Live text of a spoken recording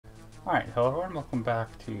Alright, hello everyone, welcome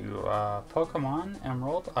back to Pokemon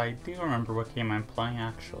Emerald. I do remember what game I'm playing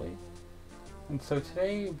actually. And so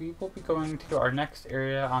today we will be going to our next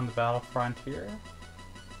area on the battle frontier,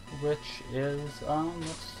 which is,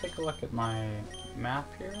 let's take a look at my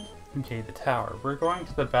map here. Okay, the tower. We're going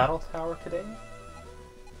to the battle tower today.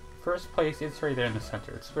 First place, it's right there in the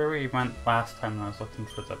center. It's where we went last time when I was looking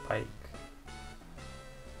for the bike.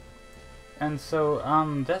 And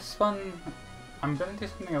so, this one, I'm gonna do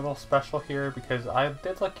something a little special here because I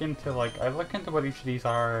did look into, I looked into what each of these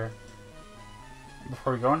are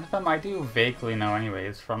before we go into them. I do vaguely know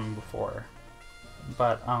anyways from before.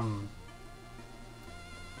 But,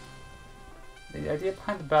 the idea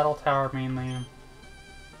behind the battle tower mainly...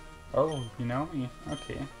 Oh, you know me.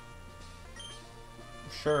 Okay.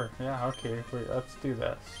 Sure, yeah, okay, wait, let's do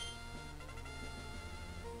this.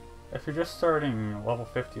 If you're just starting level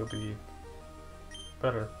 50, you'll be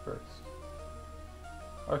better first.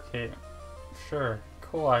 Okay, sure,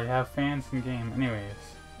 cool, I have fans in game. Anyways,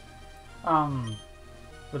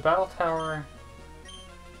 the battle tower,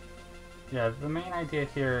 yeah, the main idea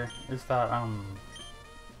here is that,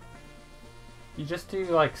 you just do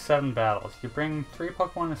like 7 battles. You bring 3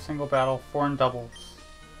 Pokemon in a single battle, 4 in doubles.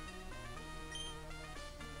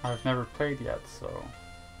 I've never played yet, so...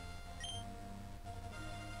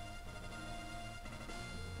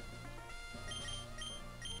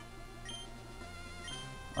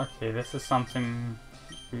 Okay, this is something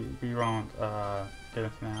we won't get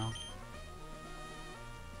into now.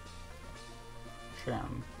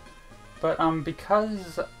 Trim. But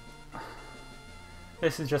because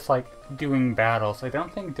this is just like doing battles, I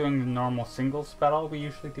don't think doing the normal singles battle we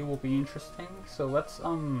usually do will be interesting. So let's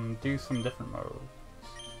do some different modes.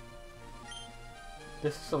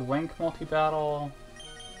 This is a link multi-battle.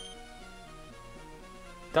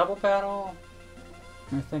 Double battle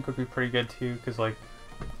I think would be pretty good too, because like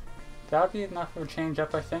that would be enough of a change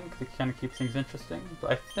up, I think, to kind of keep things interesting.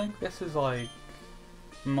 But I think this is like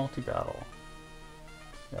multi-battle.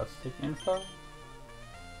 Yeah, let's take info.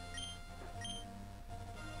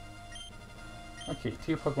 Okay,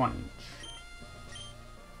 2 Pokemon each.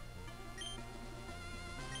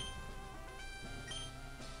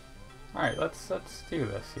 Alright, let's do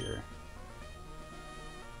this here.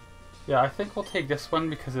 Yeah, I think we'll take this one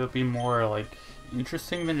because it'll be more like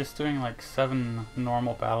interesting than just doing like 7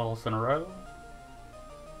 normal battles in a row.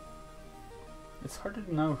 It's hard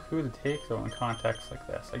to know who to take though in contexts like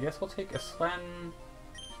this. I guess we'll take a Slen,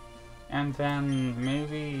 and then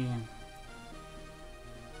maybe...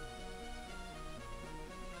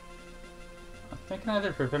 I'm thinking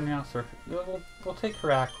either Vervinios or... We'll take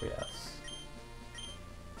Heraclius,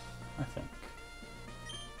 I think.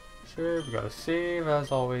 Sure, we gotta save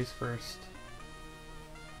as always first.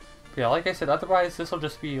 But yeah, like I said, otherwise this will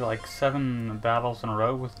just be like 7 battles in a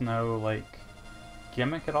row with no like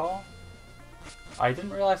gimmick at all. I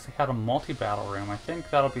didn't realize they had a multi-battle room. I think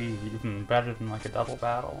that'll be even better than like a double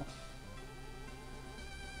battle.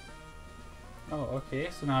 Oh, okay,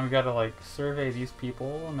 so now we gotta like survey these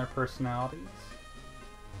people and their personalities.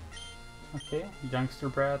 Okay, Youngster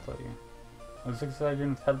Bradley. A zigzag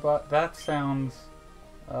with headbutt? That sounds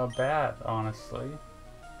bad, honestly.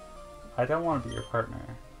 I don't want to be your partner.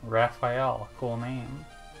 Raphael, cool name.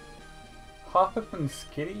 Hoppip and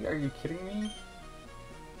Skitty? Are you kidding me?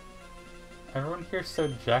 Everyone here's so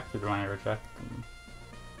dejected when I reject them.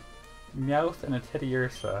 Meowth and a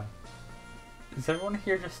Teddiursa. Is everyone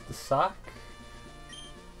here just to suck?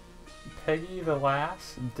 Peggy the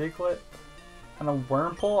Lass, Diglett, and a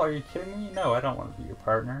Wurmple? Are you kidding me? No, I don't want to be your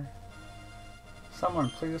partner. Someone,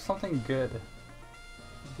 please, something good.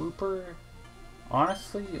 Wooper,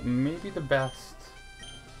 honestly, maybe the best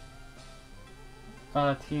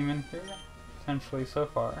team in here, potentially so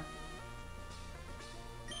far.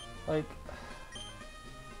 Like,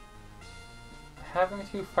 having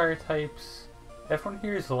 2 fire types, everyone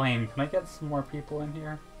here is lame. Can I get some more people in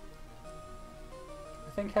here?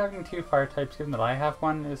 I think having 2 fire types, given that I have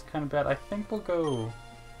one, is kind of bad. I think we'll go...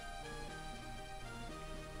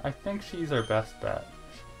 I think she's our best bet.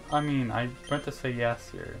 I mean, I meant to say yes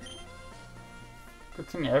here. Good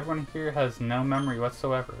thing everyone here has no memory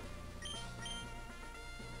whatsoever.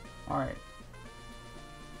 Alright.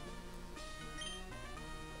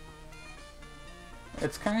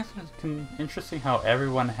 It's kind of interesting how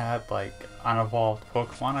everyone had, like, unevolved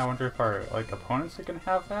Pokemon. I wonder if our, like, opponents are gonna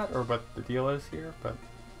have that, or what the deal is here, but...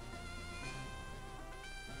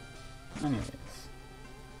 Anyways.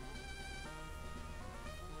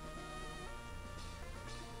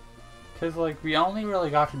 Because, like, we only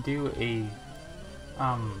really got to do a,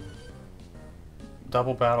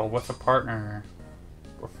 double battle with a partner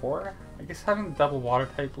before. I guess having the double water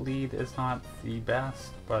type lead is not the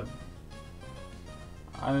best, but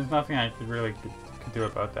there's nothing I could really could do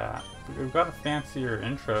about that. But we've got a fancier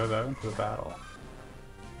intro though into the battle.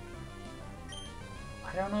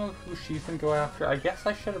 I don't know who she's gonna go after. I guess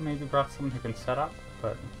I should have maybe brought someone who can set up,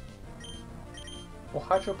 but we'll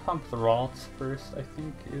Hydro Pump the Ralts first, I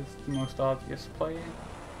think, is the most obvious play.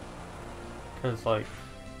 Because, like,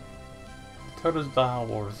 Totodile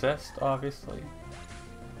will resist, obviously.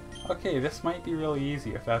 Okay, this might be really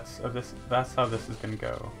easy if that's how this is gonna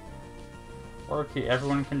go. Or, okay,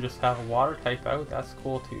 everyone can just have a water type out, that's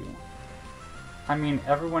cool too. I mean,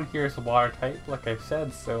 everyone here is a water type, like I've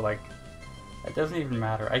said, so, like, it doesn't even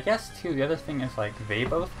matter. I guess, too, the other thing is, like, they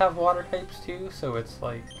both have water types, too, so it's,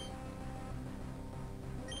 like,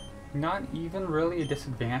 not even really a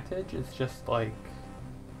disadvantage. It's just, like,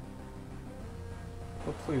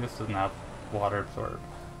 hopefully this doesn't have water absorb.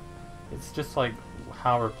 It's just, like,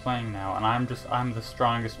 how we're playing now, and I'm the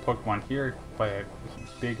strongest Pokemon here by a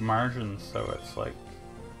big margin, so it's, like,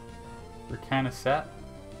 we're kind of set.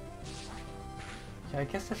 Yeah, I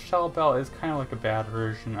guess the Shell Bell is kind of like a bad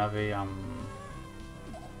version of a,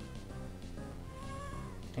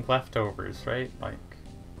 leftovers, right? Like,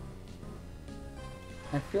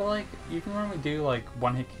 I feel like even when we do like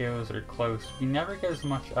one-hit KOs that are close, we never get as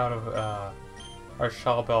much out of our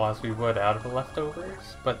Shell Bell as we would out of the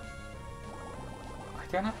leftovers, but I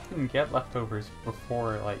don't know if we can get leftovers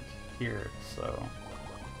before like here, so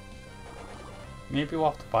maybe we'll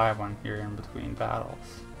have to buy one here in between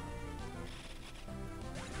battles.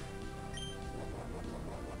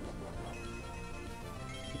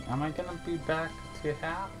 Am I gonna be back to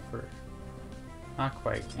half, or not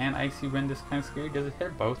quite? And Icy Wind is kind of scary. Does it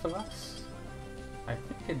hit both of us? I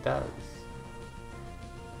think it does.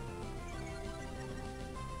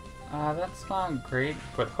 That's not great,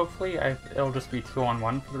 but hopefully it'll just be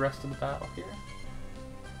 2-on-1 for the rest of the battle here.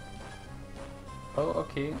 Oh,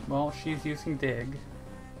 okay. Well, she's using Dig.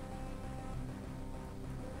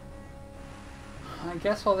 I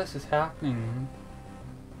guess while this is happening...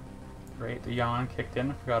 Right, the yawn kicked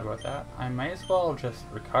in, I forgot about that. I might as well just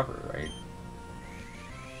recover, right?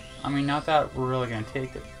 I mean, not that we're really gonna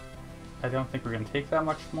take it. I don't think we're gonna take that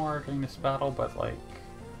much more during this battle, but like...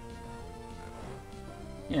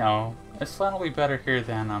 You know, Aslan will be better here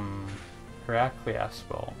than, Heraclius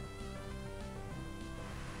will.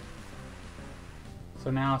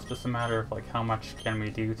 So now it's just a matter of like how much can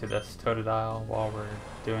we do to this Totodile while we're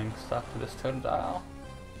doing stuff to this Totodile.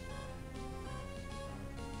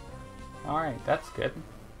 Alright, that's good.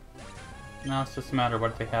 Now it's just a matter of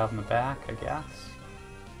what they have in the back, I guess.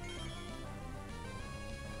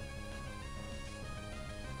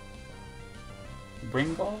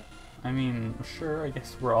 Wingull? I mean, sure, I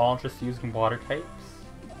guess we're all just using water types.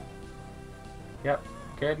 Yep,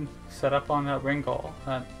 good. Set up on that Wingull.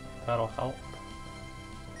 That'll help.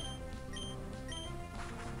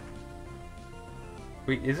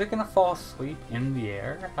 Wait, is it gonna fall asleep in the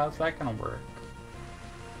air? How's that gonna work?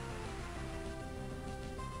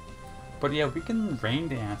 But yeah, we can Rain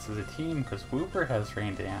Dance as a team because Wooper has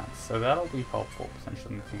Rain Dance, so that'll be helpful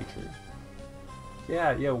potentially in the future.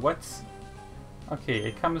 Yeah, what's... Okay,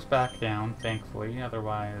 it comes back down, thankfully,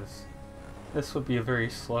 otherwise this would be a very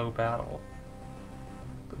slow battle.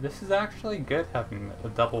 But this is actually good having a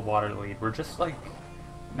double water lead. We're just like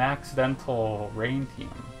an accidental rain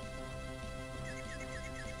team.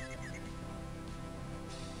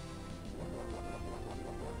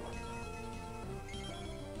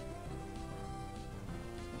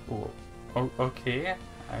 Oh, okay,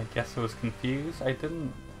 I guess I was confused.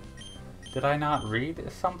 Did I not read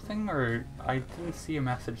something, or I didn't see a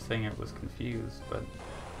message saying it was confused, but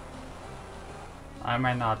I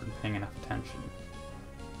might not have been paying enough attention.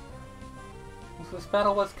 So this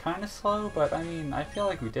battle was kind of slow, but I mean, I feel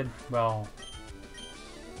like we did well,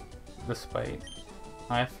 despite.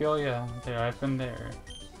 I feel ya, yeah, I've been there.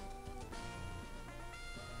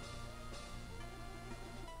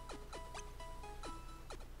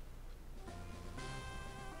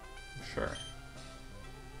 Sure.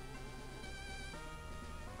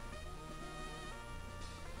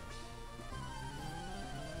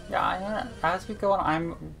 Yeah, as we go on,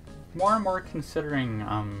 I'm more and more considering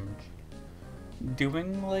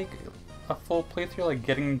doing like a full playthrough, like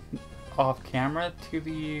getting off camera to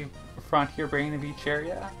the frontier brain of each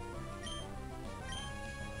area.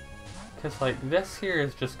 Because like this here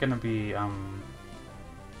is just gonna be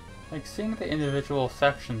like seeing the individual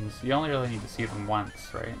sections. You only really need to see them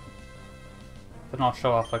once, right? Then I'll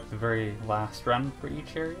show off like the very last run for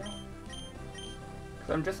each area. Cause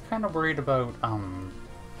I'm just kind of worried about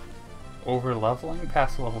over leveling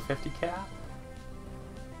past the level 50 cap.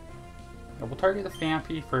 We'll target the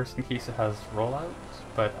Phanpy first in case it has rollouts,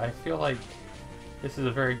 but I feel like this is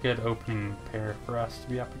a very good opening pair for us to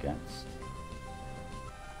be up against.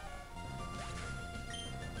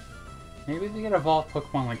 Maybe they get evolved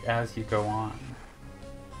Pokemon like as you go on.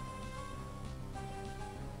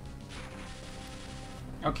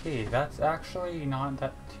 Okay, that's actually not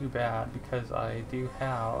that too bad because I do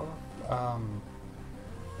have,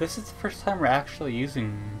 this is the first time we're actually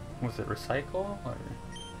using, was it Recycle or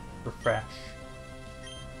Refresh?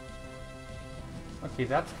 Okay,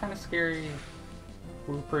 that's kind of scary.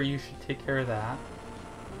 Wooper, you should take care of that.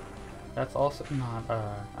 That's also not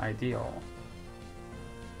ideal.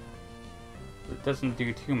 It doesn't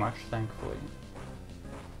do too much, thankfully.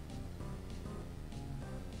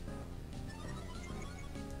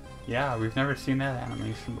 Yeah, we've never seen that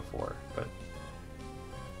animation before, but...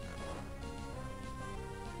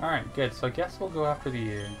 Alright, good. So I guess we'll go after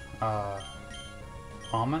the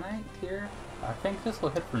Ammonite here. I think this will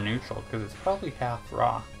hit for neutral, because it's probably half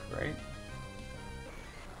rock, right?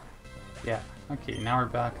 Yeah, okay, now we're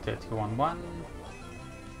back to 2-on-1.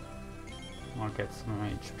 I'll get some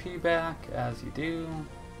HP back, as you do.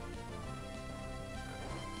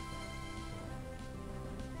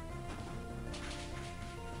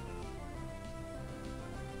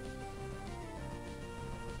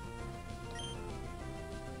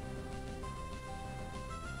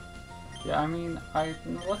 Yeah, I mean,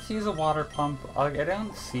 let's use a water pump. I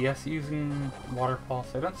don't see us using water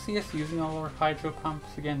pulse. I don't see us using all our hydro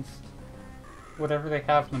pumps against whatever they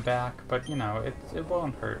have in the back, but you know, it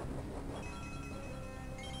won't hurt.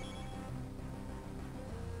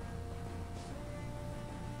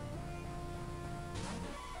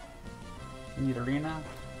 Need arena?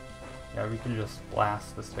 Yeah, we can just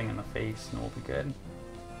blast this thing in the face and we'll be good.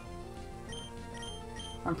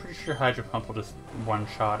 I'm pretty sure Hydro Pump will just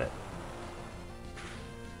one-shot it.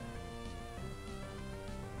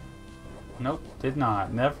 Nope, did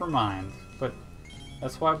not. Never mind. But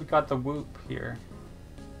that's why we got the Whoop here.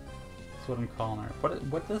 That's what I'm calling her.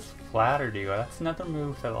 What does Flatter do? That's another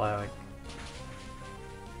move that I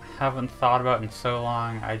haven't thought about in so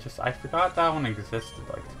long. I forgot that one existed,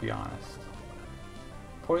 like, to be honest.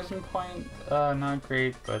 Poison Point, not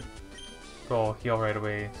great, but we'll heal right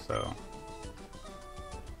away, so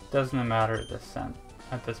doesn't matter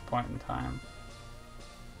at this point in time.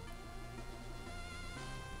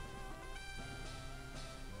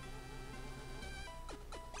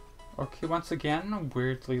 Okay, once again, a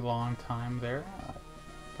weirdly long time there,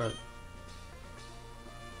 but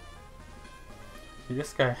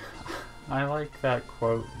this guy, I like that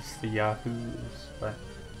quote, it's the Yahoos, but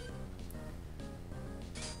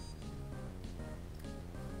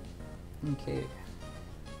okay.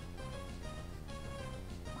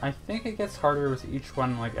 I think it gets harder with each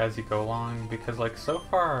one, like, as you go along, because, like, so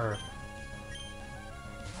far,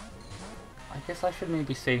 I guess I should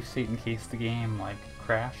maybe save state in case the game, like,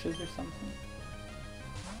 crashes or something.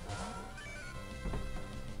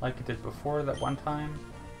 Like it did before that one time.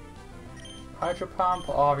 Hydro Pump,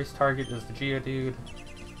 obvious target is the Geodude,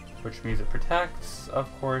 which means it protects. Of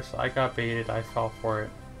course, I got baited, I fell for it.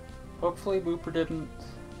 Hopefully Wooper didn't.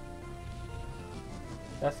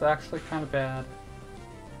 That's actually kind of bad.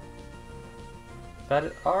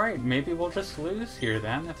 Alright, maybe we'll just lose here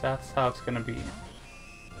then, if that's how it's gonna be.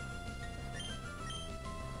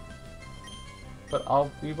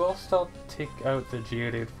 But we will still take out the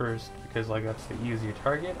Geodude first, because like that's the easier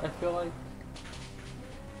target, I feel like.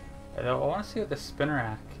 I want to see what the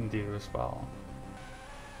Spinnerack can do as well.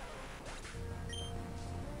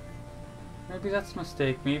 Maybe that's a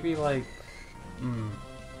mistake, maybe like...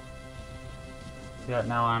 Yeah,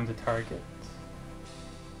 now I'm the target.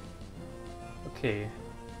 Okay,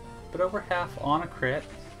 but over half on a crit.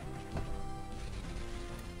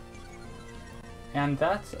 And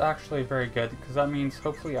that's actually very good, because that means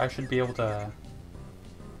hopefully I should be able to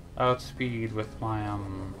outspeed with my,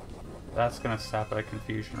 that's gonna sap out of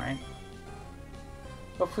confusion, right?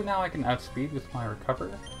 Hopefully now I can outspeed with my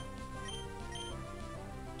recover.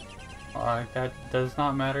 That does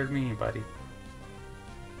not matter to me, buddy.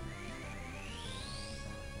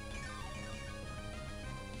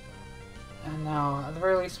 And now, at the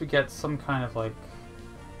very least, we get some kind of, like,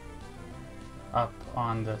 up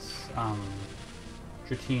on this,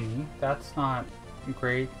 Dratini. That's not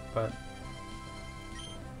great, but...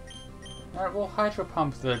 Alright, we'll Hydro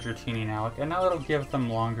Pump the Dratini now. Like, I know it'll give them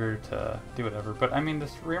longer to do whatever, but I mean,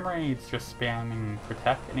 this Remoraid's just spamming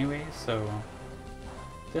Protect anyway, so...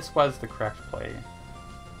 This was the correct play.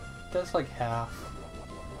 It does like half.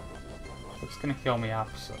 It's gonna heal me up,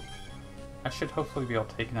 so... I should hopefully be able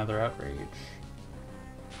to take another Outrage.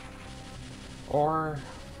 Or...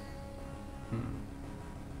 You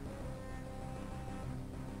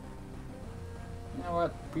know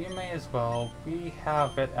what? We may as well. We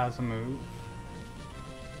have it as a move.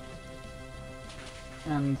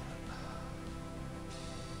 And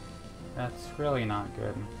that's really not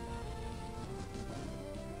good.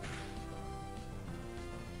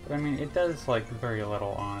 But I mean, it does like very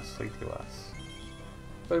little, honestly, to us.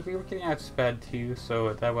 But we were getting outsped too,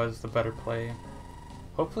 so that was the better play.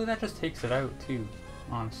 Hopefully that just takes it out too,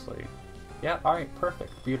 honestly. Yeah, alright,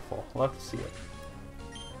 perfect, beautiful, love to see it.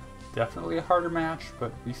 Definitely a harder match,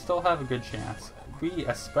 but we still have a good chance. We,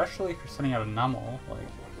 especially for sending out a Nummel, like,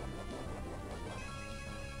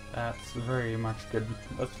 that's very much good.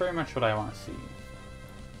 That's very much what I want to see.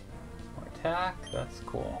 More attack, that's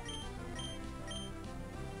cool.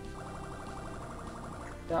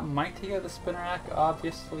 That might take out the Spinnerack,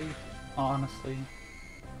 obviously, honestly.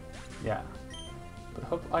 Yeah. But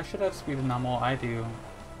hope I should have speed of Nummel, I do.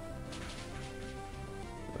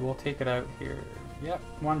 We'll take it out here. Yep,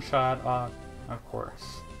 one shot, of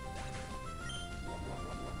course.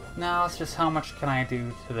 Now it's just how much can I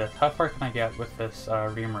do to this? How far can I get with this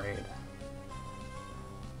Remoraid?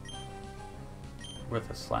 With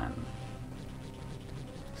a Slen.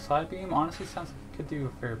 Side Beam honestly sounds like it could do a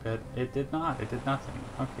fair bit. It did not, it did nothing.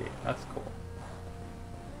 Okay, that's cool.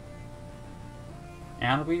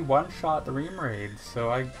 And we one-shot the Remoraid, so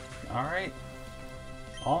alright.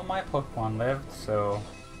 All my Pokemon lived, so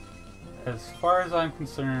as far as I'm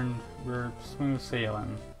concerned, we're smooth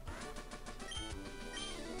sailing.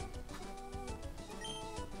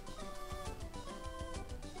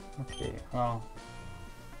 Okay, well,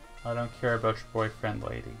 I don't care about your boyfriend,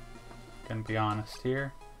 lady. Gonna be honest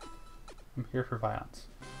here. I'm here for violence.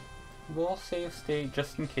 We'll save state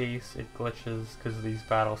just in case it glitches, because these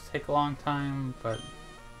battles take a long time, but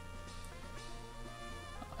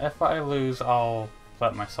if I lose, I'll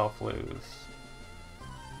let myself lose.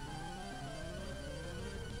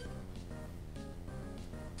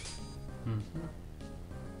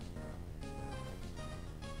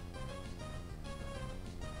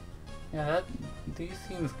 Yeah, these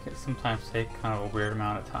scenes sometimes take kind of a weird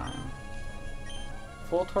amount of time.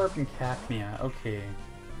 Voltorb and Cacnea, okay.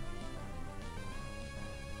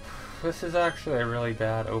 This is actually a really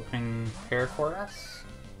bad opening pair for us.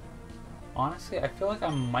 Honestly, I feel like I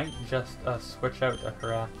might just switch out to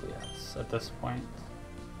Heraclius at this point.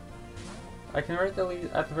 I can at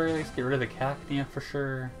the very least get rid of the Cacnea for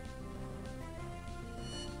sure.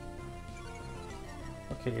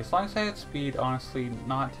 Okay, as long as I have speed, honestly,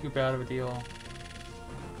 not too bad of a deal.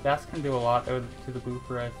 That's gonna do a lot out to the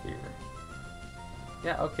Booper, I fear.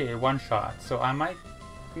 Yeah, okay, one shot. So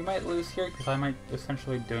we might lose here because I might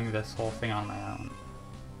essentially be doing this whole thing on my own.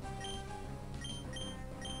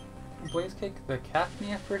 Blaze Kick, the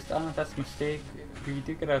Cacnea first, I don't know if that's a mistake. We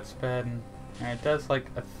do get outsped, and it does like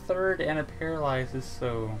a third and it paralyzes,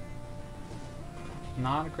 so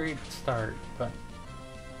not a great start, but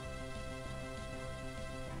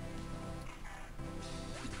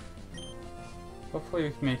hopefully we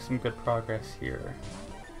can make some good progress here.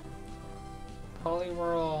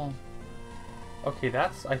 Poliwhirl. Okay,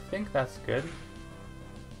 I think that's good.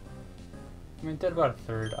 I mean, it did about a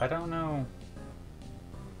third. I don't know.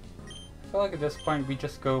 I feel like at this point we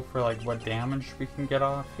just go for like what damage we can get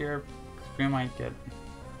off here. Because we might get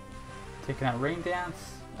taken out Rain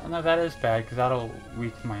Dance. No, that is bad because that'll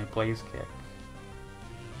weaken my Blaze Kick.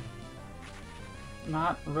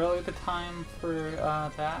 Not really the time for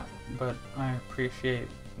that, but I appreciate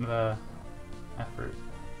the effort,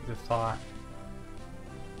 the thought.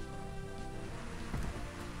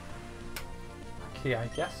 Okay, I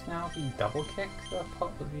guess now we double kick the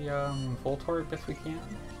Voltorb if we can.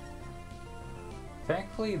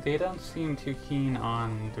 Thankfully, they don't seem too keen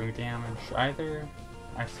on doing damage either.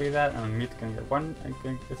 I say that, and I'm gonna get one.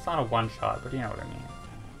 It's not a one shot, but you know what I mean.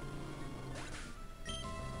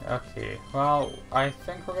 Okay, well, I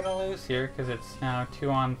think we're gonna lose here because it's now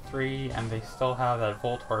 2-on-3 and they still have that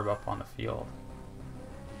Voltorb up on the field.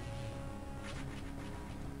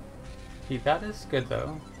 Okay, that is good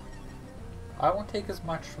though. I won't take as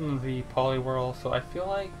much from the Poliwhirl, so I feel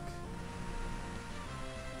like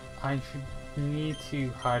I should need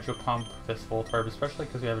to Hydro Pump this Voltorb, especially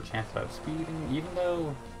because we have a chance of outspeeding, even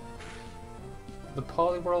though the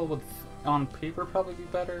Poliwhirl would, on paper, probably be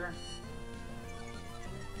better.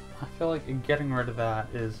 I feel like getting rid of that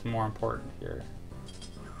is more important here.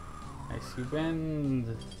 Icy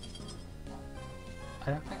Wind.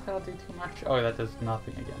 I don't think that'll do too much. Oh, that does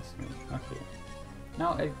nothing against me. Okay.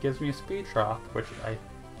 Now it gives me a speed drop, which I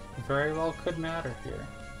very well could matter here.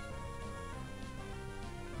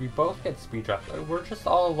 We both get speed drops. We're just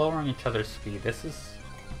all lowering each other's speed. This is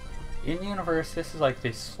In universe, this is like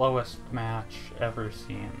the slowest match ever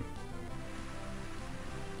seen.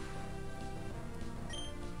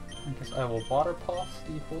 I guess I will water pulse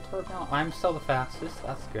the Voltorb now. I'm still the fastest,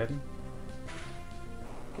 that's good.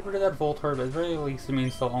 Get rid of that Voltorb, at the very least it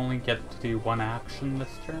means they'll only get to do one action this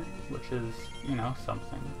turn, which is, you know,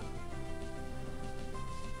 something.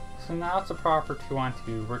 So now it's a proper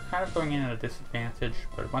 2-on-2. We're kind of going in at a disadvantage,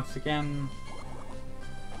 but once again,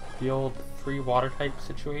 the old free water type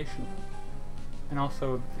situation. And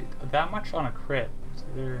also, that much on a crit, so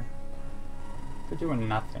they're doing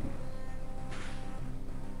nothing.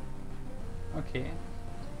 Okay.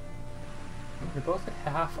 They're both at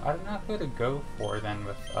half. I don't know who to go for then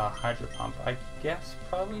with Hydro Pump. I guess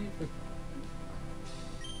probably the...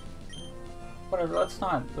 Whatever, let's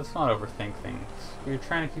not overthink things. We're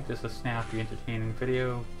trying to keep this a snappy, entertaining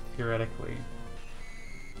video, theoretically.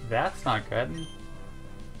 That's not good.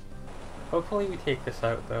 Hopefully we take this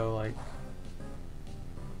out though, like...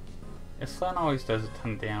 Islan always does a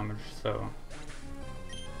ton of damage, so...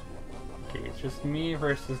 Okay, it's just me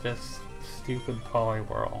versus this stupid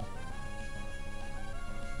Poliwhirl.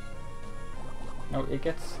 No, it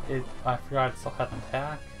gets... I forgot it still had an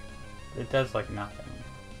attack. It does like nothing.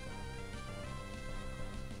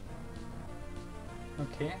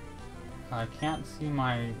 Okay. I can't see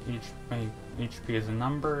my HP as a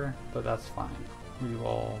number, but that's fine. We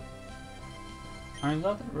will... I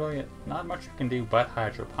mean, not much we can do but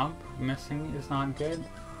Hydro Pump. Missing is not good.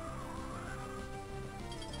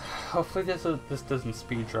 Hopefully this doesn't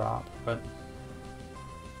speed drop, but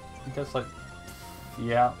it does like...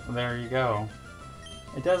 Yeah, there you go.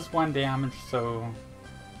 It does 1 damage, so...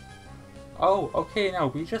 Oh, okay, no,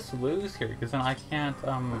 we just lose here, because then I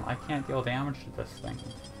can't deal damage to this thing.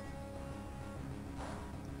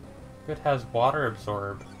 It has Water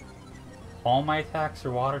Absorb. All my attacks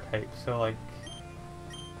are water type, so like...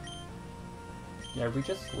 Yeah, we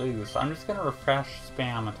just lose. I'm just gonna refresh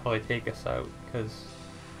spam until they take us out, because...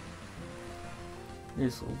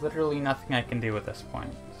 There's literally nothing I can do at this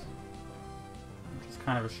point. Which is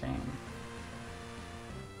kind of a shame.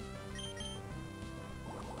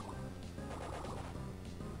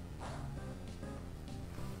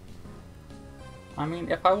 I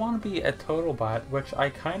mean, if I want to be a total bot, which I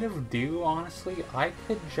kind of do, honestly, I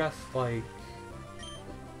could just, like,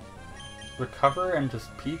 recover and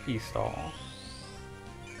just PP stall.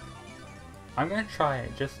 I'm gonna try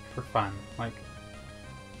it just for fun. Like,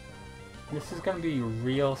 this is gonna be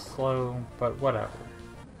real slow, but whatever.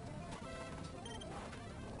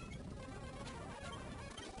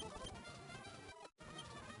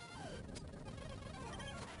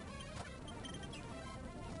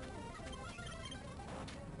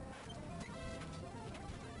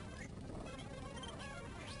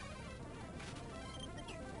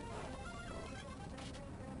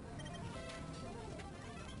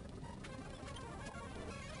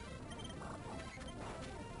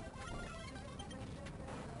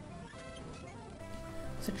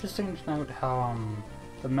 It's interesting to note how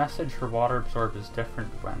the message for Water Absorb is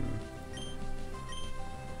different when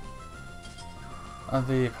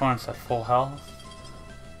the opponent's at full health.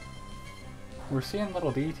 We're seeing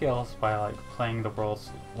little details by like playing the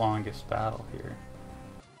world's longest battle here.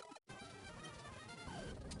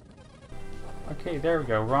 Okay, there we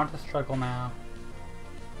go. We're on to struggle now.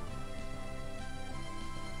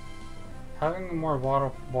 Having more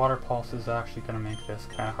water pulse is actually going to make this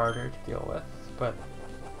kind of harder to deal with, but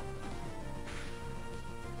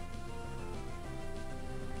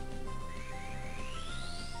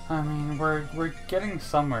I mean, we're getting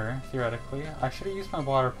somewhere theoretically. I should have used my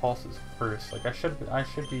water pulses first. Like I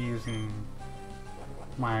should be using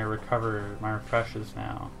my refreshes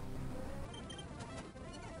now.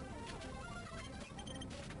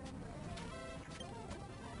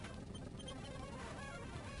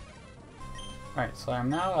 Alright, so I'm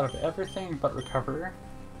now out of everything but recover.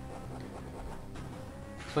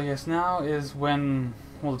 So yes, now is when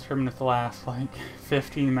we'll determine if the last like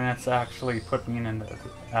 15 minutes actually put me in an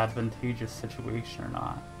advantageous situation or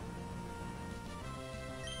not.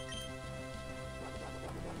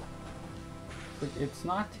 Like, it's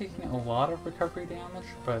not taking a lot of recovery damage,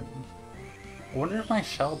 but I wonder if my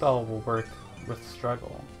Shell Bell will work with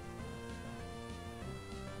struggle.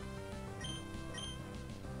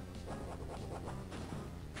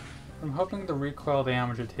 I'm hoping the recoil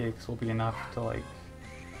damage it takes will be enough to like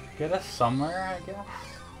get us somewhere, I guess.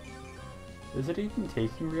 Is it even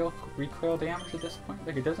taking real recoil damage at this point?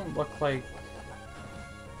 Like, it doesn't look like...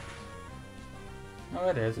 No,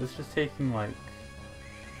 it is. It's just taking, like,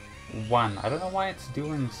 1. I don't know why it's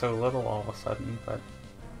doing so little all of a sudden, but...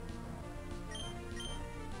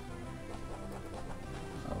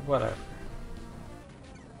 whatever.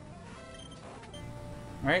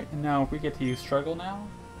 Right, and now we get to use struggle now.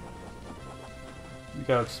 We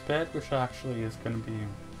got sped, which actually is going to be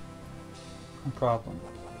a problem.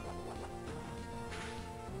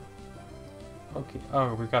 Okay,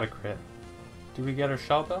 oh, we got a crit. Do we get a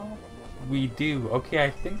shell bell? We do. Okay,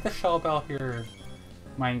 I think the shell bell here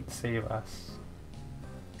might save us.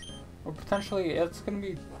 Or potentially, it's going to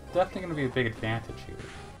be definitely going to be a big advantage here.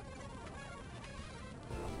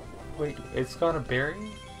 Wait, it's got a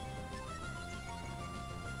berry?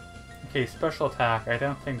 Okay, special attack. I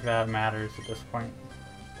don't think that matters at this point.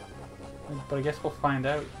 But I guess we'll find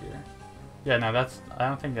out here. Yeah, no, that's... I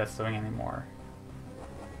don't think that's doing anymore.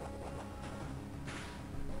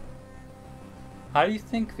 How do you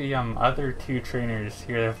think the other two trainers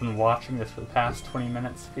here that have been watching this for the past 20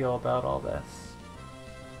 minutes feel about all this?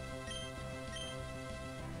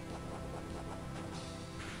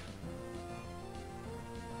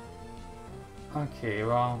 Okay,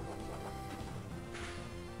 well...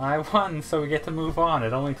 I won, so we get to move on.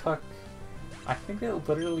 It only took... I think it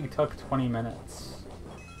literally took 20 minutes.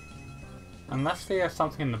 Unless they have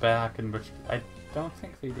something in the back, in which I don't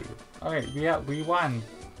think they do. Alright, yeah, we won.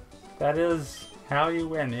 That is how you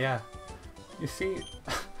win, yeah. You see,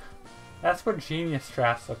 that's what genius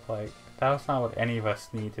strats look like. That was not what any of us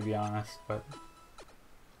need, to be honest, but...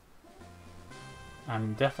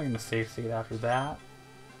 I'm definitely going to save state after that.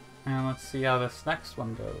 And let's see how this next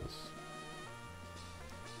one goes.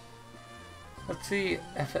 Let's see,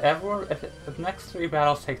 if the next 3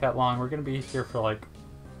 battles take that long, we're going to be here for like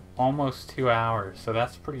almost 2 hours, so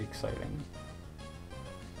that's pretty exciting.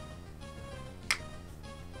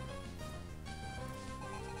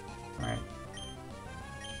 Right.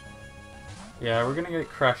 Yeah, we're going to get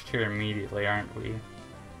crushed here immediately, aren't we?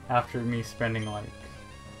 After me spending like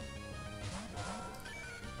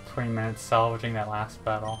 20 minutes salvaging that last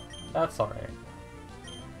battle. That's alright.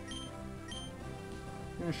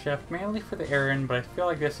 I'm gonna shift mainly for the Aaron, but I feel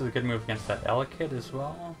like this is a good move against that Elekid as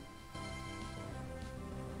well.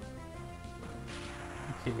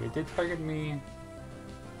 Okay, it did target me.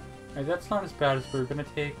 Right, that's not as bad as we were gonna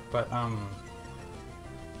take, but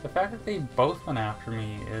the fact that they both went after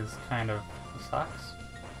me is kind of sucks.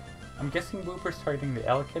 I'm guessing Wooper's targeting the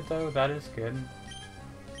Elekid though, that is good.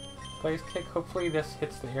 Blaze Kick, hopefully this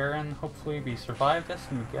hits the Aaron, hopefully we survive this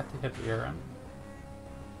and we get to hit the Aaron.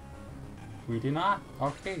 We do not?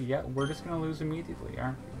 Okay, yeah, we're just gonna lose immediately,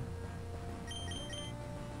 aren't we?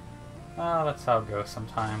 Oh, that's how it goes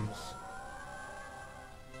sometimes.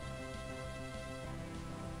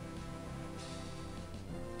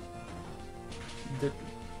 Did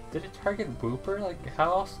it target Wooper? Like,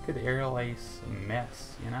 how else could Aerial Ace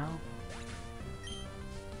miss, you know?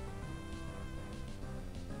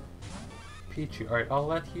 Pichu, alright, I'll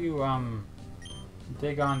let you,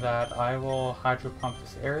 dig on that. I will Hydro Pump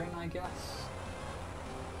this Aaron, I guess.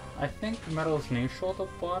 I think metal is neutral to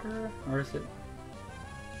water, or is it?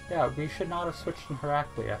 Yeah, we should not have switched in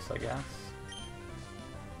Heraclius, I guess.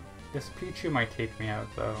 This Pichu might take me out,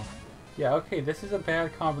 though. Yeah, okay, this is a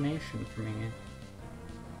bad combination for me.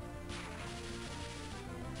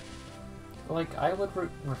 Like, I would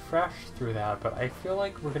refresh through that, but I feel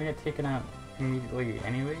like we're gonna get taken out immediately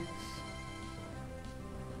anyways.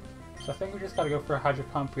 So I think we just gotta go for a Hydro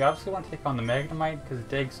Pump. We obviously want to take on the Magnemite, because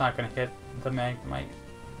Dig's not gonna hit the Magnemite.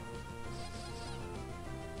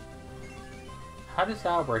 How does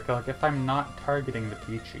that work, like, if I'm not targeting the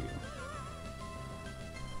Pichu?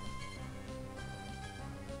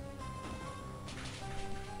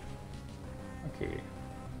 Okay.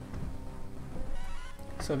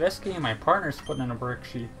 So this game, my partner's putting in a work.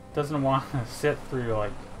 She doesn't want to sit through,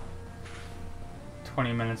 like,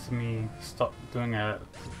 20 minutes of me doing a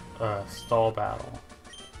stall battle.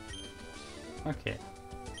 Okay.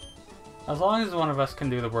 As long as one of us can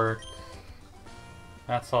do the work,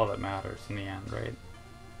 that's all that matters in the end, right?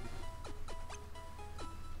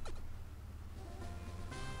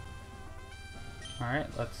 Alright,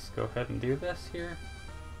 let's go ahead and do this here.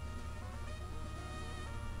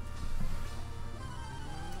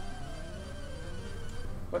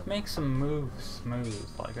 What makes a move smooth?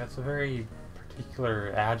 Like, that's a very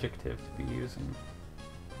particular adjective to be using.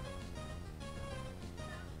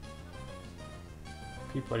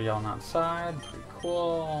 People are yelling outside, pretty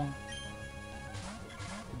cool.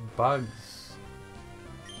 Bugs.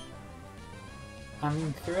 I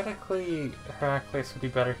mean, theoretically, Heraclius would be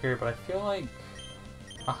better here, but I feel like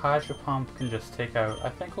a Hydro Pump can just take out... I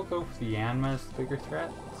think we'll go for the Yanma as the bigger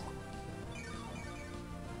threat.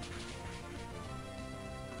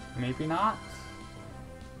 Maybe not?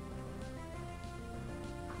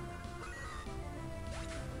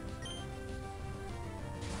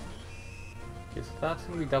 Okay, so that's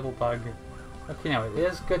gonna be double bug. Okay, now it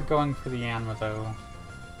is good going for the Yanma though,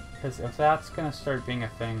 because if that's gonna start being a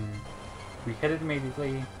thing, we hit it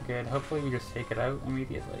immediately. Good. Hopefully we just take it out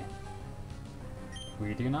immediately.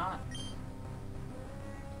 We do not.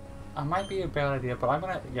 It might be a bad idea, but I'm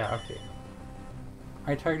gonna... Yeah, okay.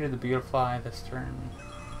 I targeted the Beautifly this turn.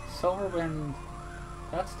 Silver Wind...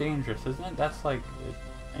 That's dangerous, isn't it? That's like...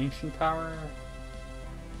 Ancient Power...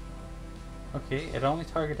 Okay, it only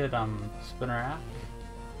targeted, Spinnerack.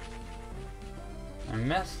 And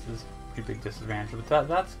missed is a pretty big disadvantage, but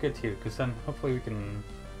that's good too, because then hopefully we can...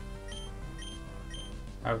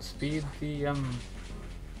 outspeed the,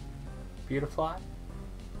 Beautifly.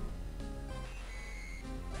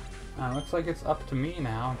 Looks like it's up to me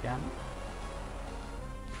now again.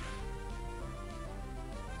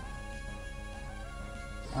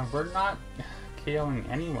 We're not KOing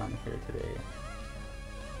anyone here today.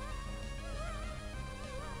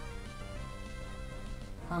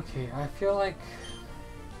 Okay, I feel like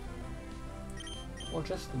we'll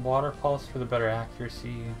just Water Pulse for the better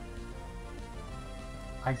accuracy.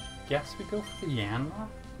 I guess we go for the Yanma?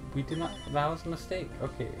 We did not. That was a mistake.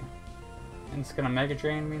 Okay. And it's gonna Mega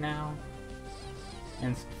Drain me now.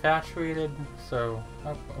 And it's infatuated, so... Oh,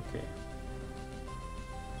 okay.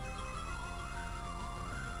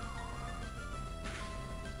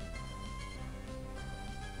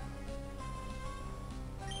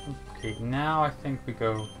 Okay, now I think we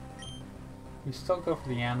go... We still go for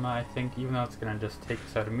the Yanma, I think, even though it's gonna just take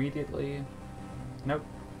us out immediately. Nope.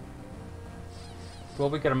 Will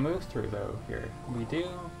we get a move through, though, here? We do.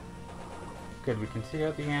 Good, we can take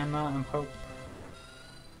out the Yanma and hope.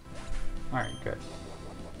 Alright, good.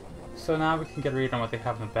 So now we can get a read on what they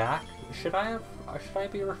have in the back. Should I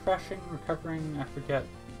be refreshing, recovering? I forget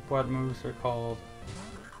what moves are called.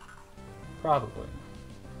 Probably.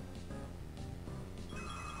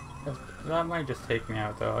 That might just take me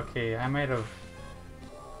out though. Okay, I might have...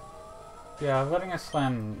 Yeah, letting a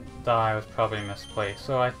Slam die was probably a misplay.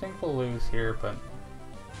 So I think we'll lose here, but...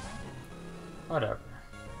 Whatever.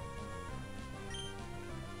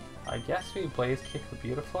 I guess we Blaze Kick the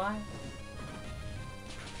Beautifly?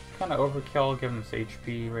 Kinda overkill given its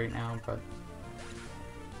HP right now, but...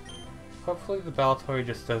 Hopefully the Baltoy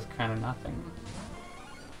just does kinda nothing.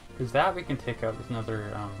 Because that we can take out with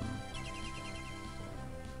another,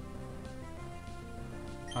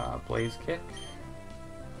 Blaze Kick.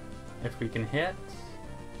 If we can hit.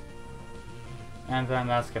 And then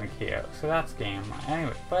that's gonna KO. So that's game.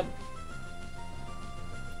 Anyway, but...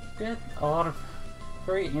 Good. A lot of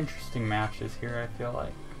very interesting matches here, I feel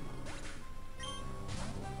like.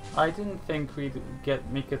 I didn't think we'd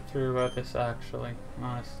make it through this actually,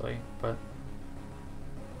 honestly, but...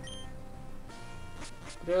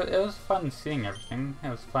 It was fun seeing everything. It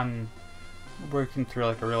was fun working through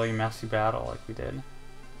like a really messy battle like we did.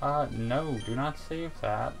 No, do not save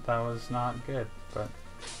that. That was not good, but...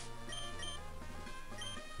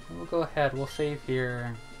 We'll go ahead, we'll save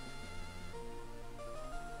here.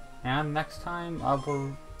 And next time,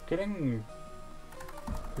 we're getting...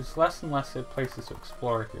 There's less and less places to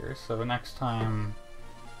explore here, so next time...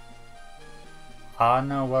 I don't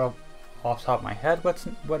know what off the top of my head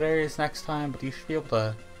what areas next time, but you should be able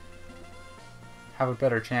to have a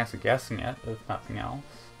better chance of guessing it, if nothing else.